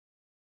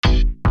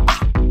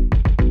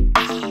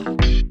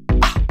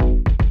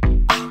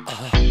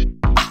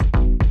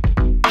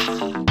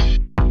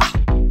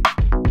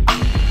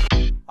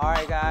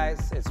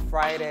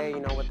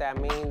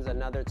that means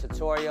another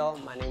tutorial.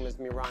 My name is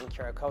Mihran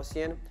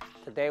Kirakosian.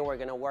 Today we're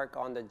gonna work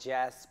on the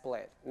jazz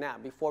split. Now,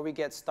 before we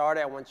get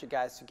started, I want you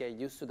guys to get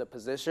used to the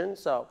position.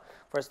 So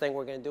first thing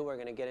we're gonna do, we're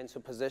gonna get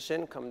into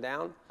position, come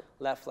down,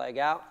 left leg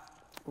out,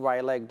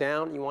 right leg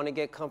down. You wanna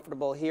get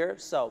comfortable here.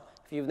 So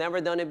if you've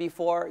never done it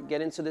before, get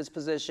into this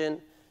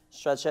position,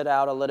 stretch it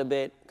out a little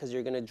bit because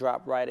you're gonna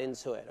drop right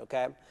into it,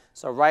 okay?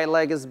 So right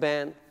leg is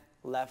bent,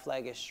 left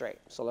leg is straight.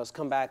 So let's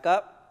come back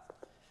up.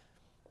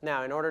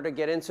 Now, in order to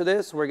get into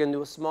this, we're gonna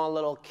do a small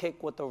little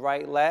kick with the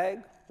right leg,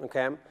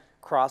 okay?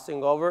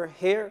 Crossing over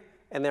here,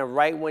 and then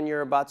right when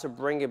you're about to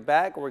bring it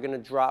back, we're gonna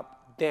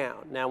drop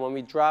down. Now, when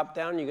we drop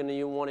down,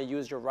 you wanna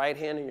use your right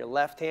hand and your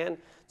left hand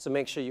to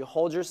make sure you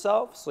hold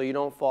yourself so you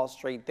don't fall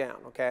straight down,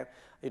 okay?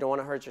 You don't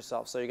wanna hurt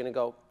yourself. So you're gonna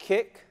go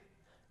kick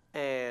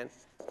and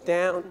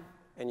down,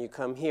 and you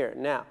come here.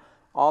 Now,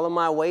 all of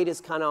my weight is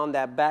kinda on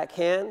that back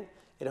hand.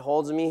 It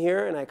holds me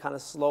here, and I kinda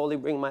slowly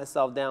bring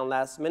myself down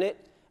last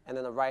minute. And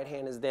then the right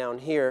hand is down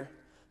here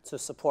to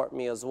support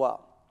me as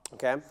well,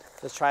 okay?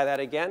 Let's try that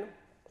again.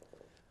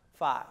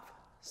 5,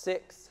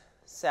 6,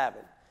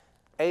 7,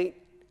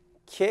 8,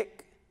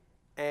 kick,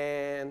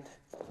 and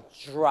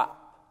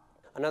drop.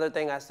 Another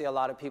thing I see a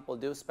lot of people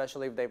do,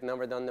 especially if they've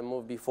never done the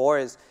move before,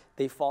 is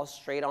they fall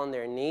straight on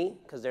their knee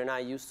because they're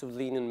not used to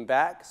leaning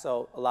back.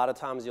 So a lot of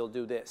times you'll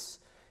do this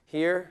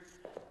here,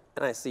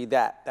 and I see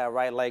that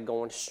right leg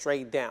going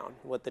straight down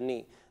with the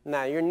knee.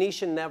 Now, your knee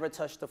should never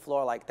touch the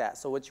floor like that.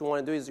 So what you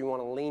want to do is you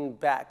want to lean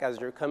back as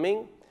you're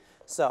coming.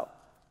 So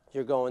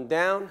you're going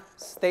down,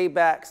 stay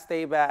back,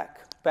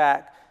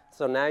 back.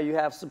 So now you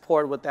have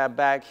support with that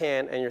back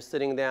hand, and you're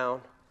sitting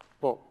down,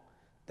 boom.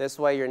 This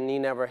way your knee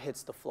never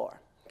hits the floor,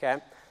 okay?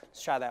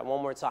 Let's try that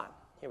one more time.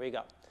 Here we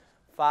go.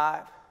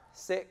 5,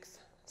 6,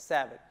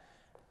 7,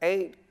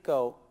 8,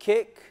 go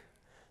kick.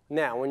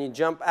 Now, when you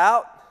jump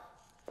out,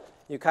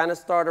 you kind of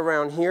start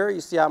around here.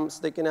 You see I'm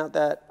sticking out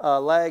that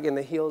leg and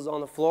the heel's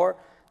on the floor.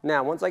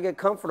 Now, once I get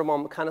comfortable,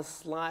 I'm kind of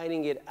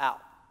sliding it out.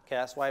 Okay,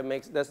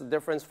 that's the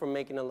difference from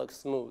making it look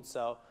smooth.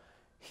 So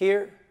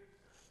here,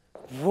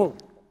 boom,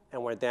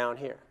 and we're down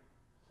here.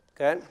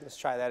 Good, let's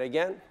try that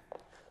again.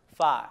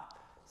 5,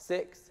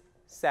 6,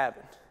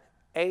 7,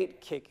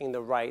 8, kicking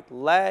the right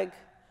leg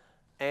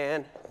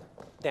and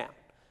down.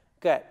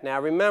 Good,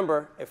 now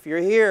remember, if you're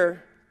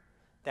here,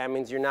 that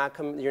means you're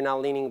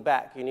not leaning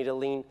back. You need to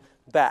lean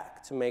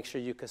back to make sure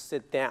you can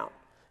sit down,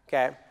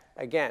 okay?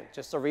 Again,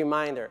 just a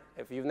reminder,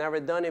 if you've never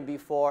done it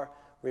before,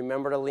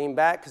 remember to lean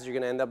back because you're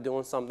going to end up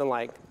doing something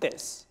like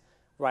this,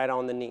 right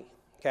on the knee,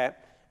 okay?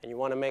 And you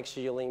want to make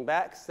sure you lean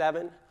back.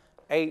 7,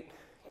 8,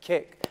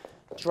 kick,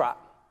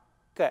 drop.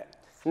 Good.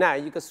 Now,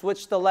 you can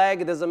switch the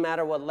leg. It doesn't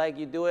matter what leg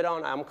you do it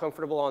on. I'm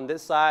comfortable on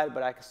this side,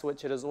 but I can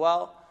switch it as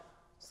well.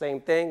 Same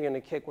thing. You're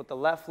going to kick with the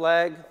left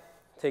leg,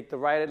 take the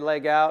right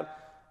leg out,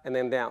 and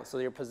then down. So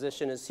your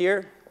position is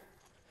here.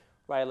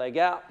 Right leg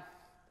out,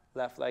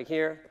 left leg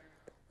here,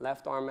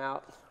 left arm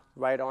out,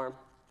 right arm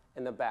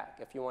in the back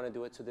if you want to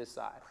do it to this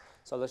side.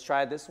 So let's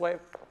try it this way.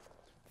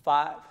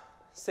 5,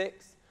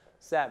 6,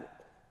 7,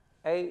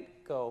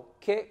 8, go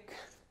kick,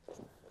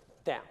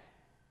 down.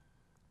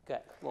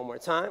 Good. One more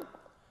time.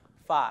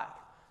 5,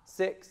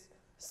 6,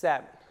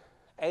 7,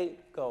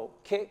 8, go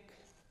kick,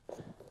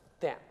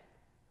 down.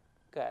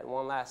 Good.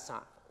 One last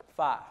time.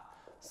 5,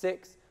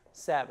 6,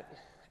 7,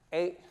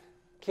 8,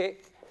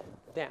 kick,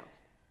 down.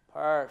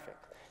 Perfect.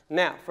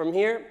 Now, from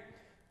here,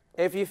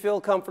 if you feel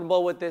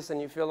comfortable with this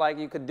and you feel like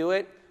you could do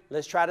it,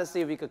 let's try to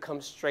see if you could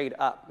come straight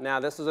up. Now,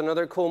 this is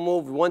another cool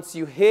move. Once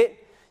you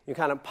hit, you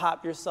kind of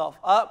pop yourself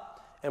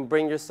up and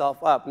bring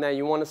yourself up. Now,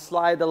 you want to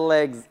slide the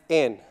legs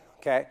in,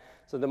 okay?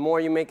 So the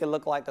more you make it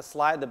look like a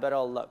slide, the better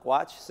it'll look.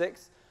 Watch.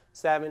 6,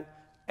 7,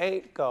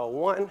 8, go.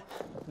 1,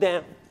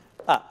 down,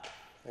 up,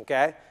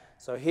 okay?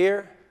 So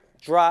here,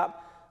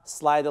 drop,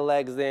 slide the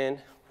legs in,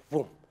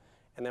 boom.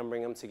 And then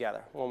bring them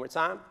together. One more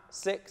time.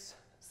 6,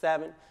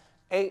 7,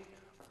 8,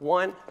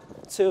 1,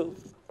 2,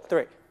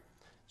 3.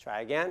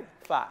 Try again.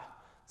 5,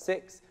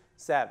 6,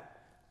 7,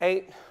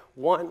 8,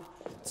 1,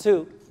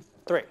 2,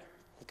 3.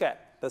 Good.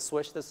 Let's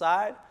switch the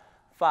side.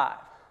 5,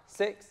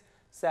 6,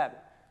 7,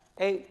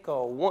 8,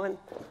 go. 1,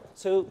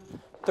 2,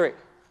 3.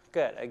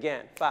 Good.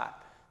 Again. 5,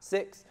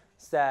 6,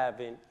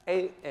 7,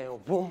 8,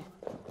 and boom,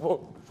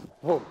 boom,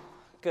 boom.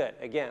 Good.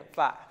 Again.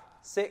 5,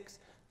 6,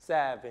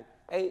 7,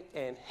 8,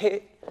 and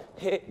hit,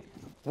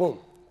 boom.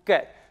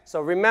 Good. So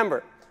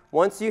remember,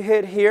 once you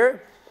hit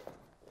here,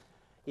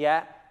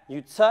 yeah,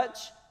 you touch,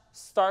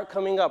 start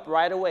coming up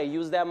right away.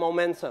 Use that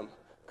momentum.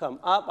 Come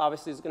up.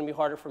 Obviously, it's going to be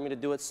harder for me to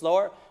do it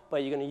slower,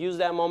 but you're going to use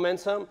that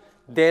momentum,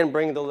 then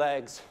bring the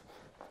legs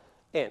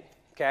in,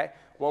 okay?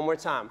 One more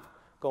time.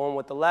 Going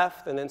with the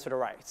left and then to the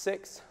right.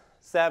 6,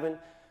 7,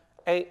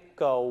 8,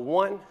 go.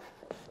 1,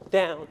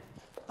 down,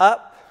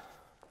 up.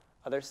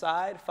 Other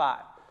side. 5,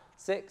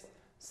 6,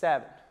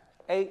 7,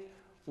 8,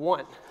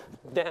 1,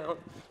 down,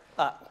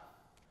 up.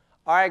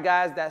 All right,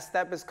 guys, that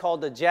step is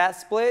called the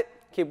jazz split.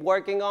 Keep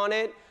working on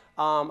it.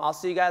 I'll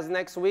see you guys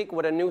next week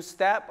with a new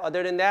step.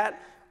 Other than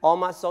that, All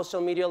my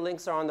social media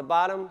links are on the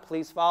bottom.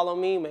 Please follow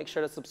me. Make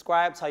sure to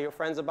subscribe. Tell your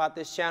friends about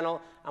this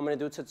channel. I'm going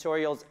to do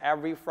tutorials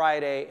every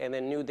Friday and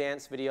then new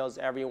dance videos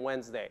every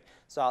Wednesday.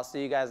 So I'll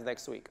see you guys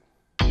next week.